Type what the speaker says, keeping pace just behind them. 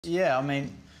Yeah, I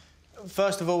mean,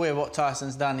 first of all, what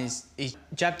Tyson's done is he's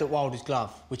jabbed at Wilder's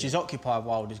glove, which has occupied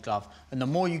Wilder's glove. And the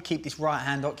more you keep this right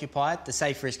hand occupied, the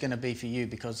safer it's going to be for you,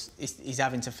 because he's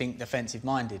having to think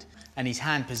defensive-minded. And his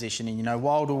hand positioning, you know,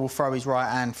 Wilder will throw his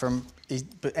right hand from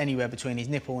anywhere between his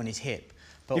nipple and his hip.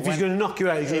 But if he's going to knock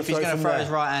you out, he's going to throw his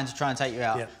right hand to try and take you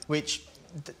out, which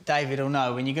David will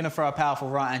know. When you're going to throw a powerful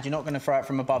right hand, you're not going to throw it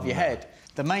from above your head.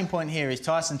 The main point here is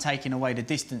Tyson taking away the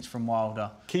distance from Wilder.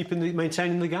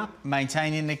 Maintaining the gap?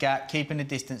 Maintaining the gap, keeping the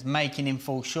distance, making him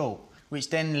fall short, which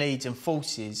then leads and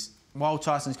forces, while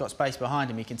Tyson's got space behind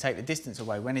him, he can take the distance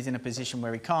away. When he's in a position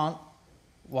where he can't,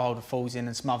 Wilder falls in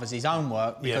and smothers his own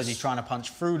work because he's trying to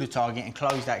punch through the target and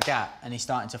close that gap, and he's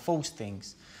starting to force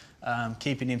things.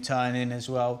 Keeping him turning as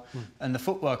well. And the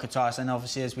footwork of Tyson,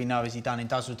 obviously, as we know, as he done in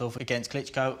Dusseldorf against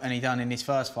Klitschko and he done in his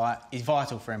first fight, is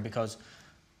vital for him, because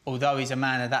although he's a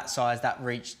man of that size, that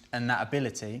reach and that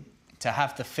ability, to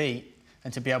have the feet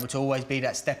and to be able to always be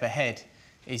that step ahead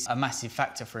is a massive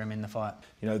factor for him in the fight.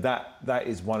 You know, that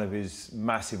is one of his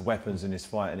massive weapons in this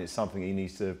fight, and it's something he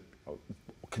needs to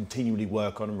continually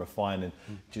work on and refine, and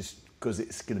just because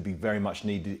it's going to be very much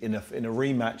needed in a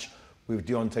rematch with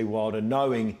Deontay Wilder,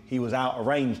 knowing he was out of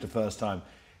range the first time.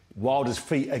 Wilder's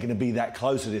feet are going to be that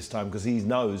closer this time, because he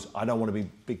knows I don't want to be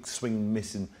big swing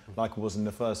missing like it was in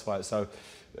the first fight. So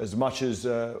as much as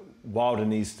Wilder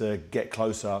needs to get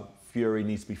closer, Fury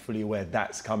needs to be fully aware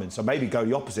that's coming. So maybe go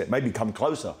the opposite, maybe come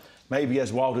closer. Maybe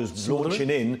as Wilder's launching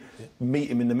in, meet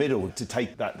him in the middle to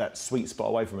take that sweet spot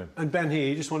away from him. And Ben here,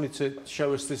 you just wanted to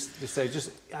show us this day,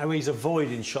 just how he's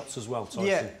avoiding shots as well, Tyson.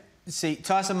 Yeah, see,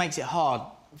 Tyson makes it hard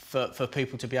for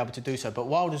people to be able to do so, but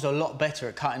Wilder's a lot better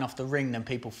at cutting off the ring than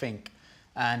people think.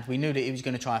 And we knew that he was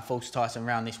going to try and force Tyson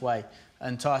around this way.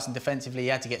 And Tyson defensively, he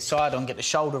had to get side on, get the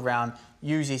shoulder round,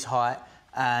 use his height,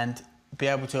 and be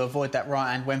able to avoid that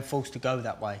right hand when forced to go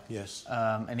that way. Yes.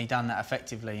 And he done that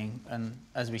effectively. And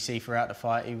as we see throughout the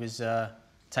fight, he was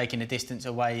taking the distance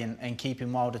away and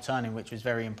keeping Wilder turning, which was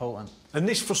very important. And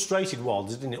this frustrated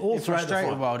Wilder, didn't it? All throughout the fight.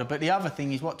 Frustrated Wilder. But the other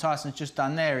thing is what Tyson's just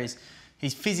done there is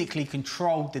he's physically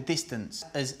controlled the distance.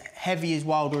 As heavy as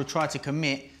Wilder had tried to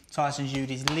commit, Tyson's used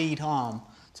his lead arm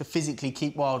to physically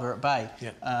keep Wilder at bay.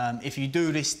 Yeah. If you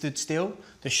do this stood still,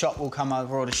 the shot will come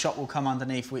over or the shot will come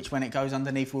underneath, which when it goes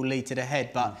underneath will lead to the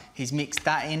head. But he's mixed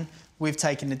that in with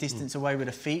taking the distance away with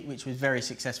the feet, which was very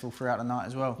successful throughout the night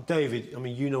as well. David, I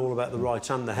mean, you know all about the right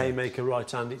hand, the haymaker right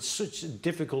hand. It's such a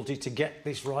difficulty to get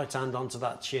this right hand onto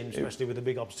that chin, especially with a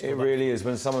big obstacle. It really is.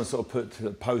 When someone sort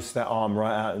of posts that arm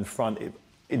right out in front,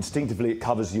 instinctively it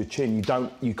covers your chin.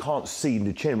 You can't see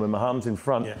the chin. When my arm's in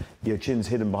front, your chin's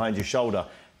hidden behind your shoulder.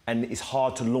 And it's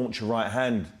hard to launch a right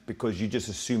hand because you just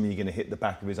assume you're going to hit the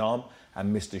back of his arm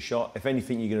and miss the shot. If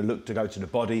anything, you're going to look to go to the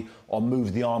body or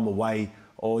move the arm away,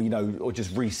 or or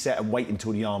just reset and wait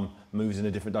until the arm moves in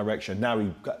a different direction. Now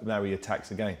he attacks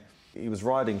again. He was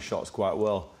riding shots quite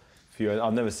well.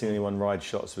 I've never seen anyone ride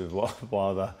shots with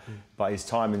Wilder, but his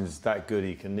timing's that good.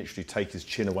 He can literally take his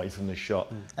chin away from the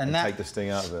shot and take the sting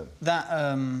out of it.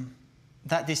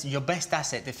 Your best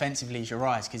asset defensively is your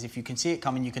eyes, because if you can see it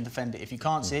coming, you can defend it. If you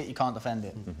can't see it, you can't defend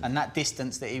it. And that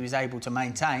distance that he was able to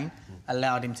maintain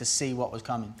allowed him to see what was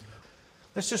coming.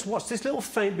 Let's just watch this little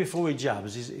feint before he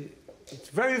jabs. It's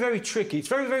very, very tricky. It's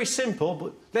very, very simple,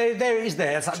 but there it is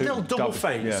there. It's that little double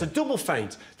feint. Yeah. It's a double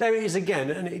feint. There it is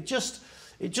again, and it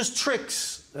just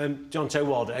tricks Deontay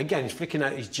Wilder. Again, he's flicking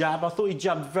out his jab. I thought he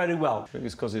jabbed very well. I think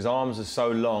it's because his arms are so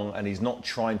long and he's not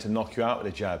trying to knock you out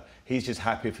with a jab. He's just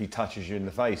happy if he touches you in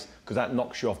the face, because that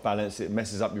knocks you off balance, it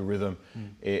messes up your rhythm,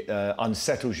 it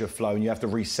unsettles your flow, and you have to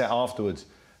reset afterwards.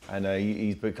 And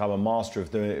he's become a master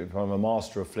of doing it, become a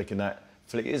master of flicking that.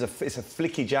 It's a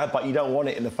flicky jab, but you don't want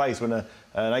it in the face. When an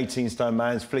 18-stone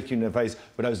man's flicking you in the face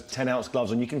with those 10-ounce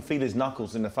gloves on, you can feel his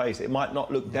knuckles in the face. It might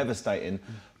not look devastating,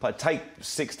 but take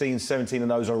 16, 17 of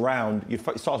those around, it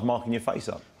starts marking your face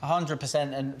up.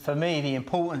 100%. And for me, the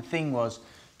important thing was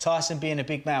Tyson being a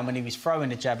big man, when he was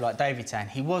throwing a jab like David's saying,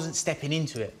 he wasn't stepping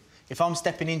into it. If I'm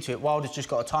stepping into it, Wilder's just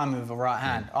got to time him with a right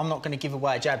hand. I'm not going to give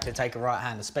away a jab to take a right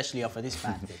hand, especially off of this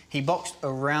man. He boxed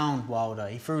around Wilder.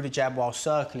 He threw the jab while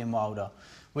circling Wilder,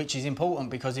 which is important,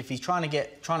 because if he's trying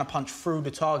to punch through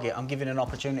the target, I'm giving an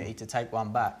opportunity to take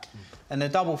one back. And the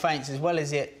double feints, as well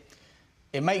as it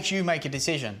makes you make a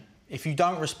decision. If you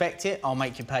don't respect it, I'll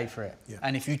make you pay for it. Yeah.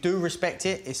 And if you do respect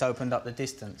it, it's opened up the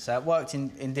distance. So it worked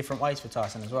in different ways for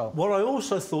Tyson as well. What I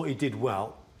also thought he did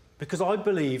well, because I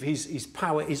believe his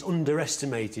power is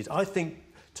underestimated. I think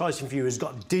Tyson Fury has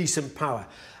got decent power.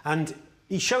 And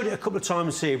he showed it a couple of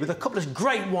times here with a couple of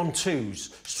great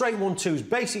 1-2s, straight 1-2s,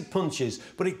 basic punches,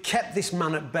 but it kept this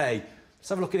man at bay. Let's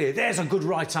have a look at here. There's a good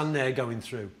right hand there going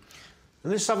through.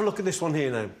 And let's have a look at this one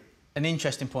here now. An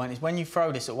interesting point is when you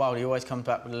throw this at Wilder, he always comes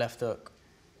back with a left hook.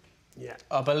 Yeah.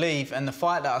 I believe, and the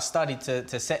fight that I studied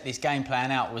to set this game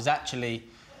plan out was actually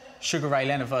Sugar Ray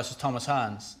Leonard versus Thomas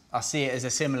Hearns. I see it as a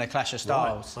similar clash of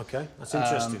styles. Right. OK, that's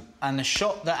interesting. And the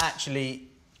shot that actually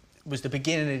was the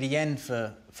beginning of the end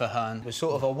for Hearn was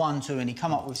sort of a 1-2, and he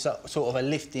come up with sort of a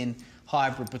lifting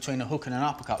hybrid between a hook and an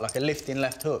uppercut, like a lifting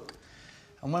left hook.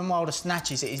 And when Wilder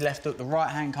snatches at his left hook, the right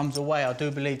hand comes away. I do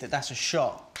believe that that's a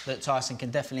shot that Tyson can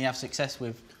definitely have success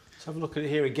with. Let's have a look at it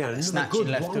here again. Snatching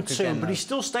left hook again, but he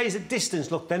still stays at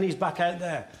distance. Look, then he's back out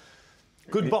there.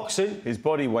 Good boxing. His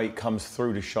body weight comes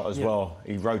through the shot as well.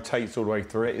 He rotates all the way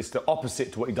through it. It's the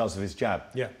opposite to what he does with his jab.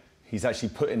 Yeah. He's actually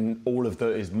putting all of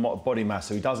his body mass,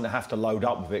 so he doesn't have to load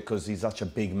up with it because he's such a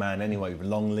big man anyway, with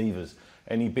long levers.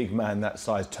 Any big man that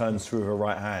size turns through with a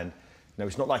right hand. You know,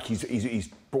 it's not like he's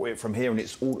brought it from here and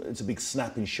it's a big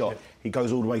snapping shot. Yeah. He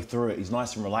goes all the way through it. He's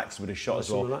nice and relaxed with his shot as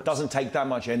well. Doesn't take that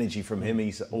much energy from him.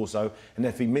 He's also, and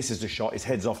if he misses the shot, his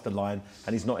head's off the line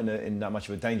and he's not in that much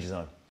of a danger zone.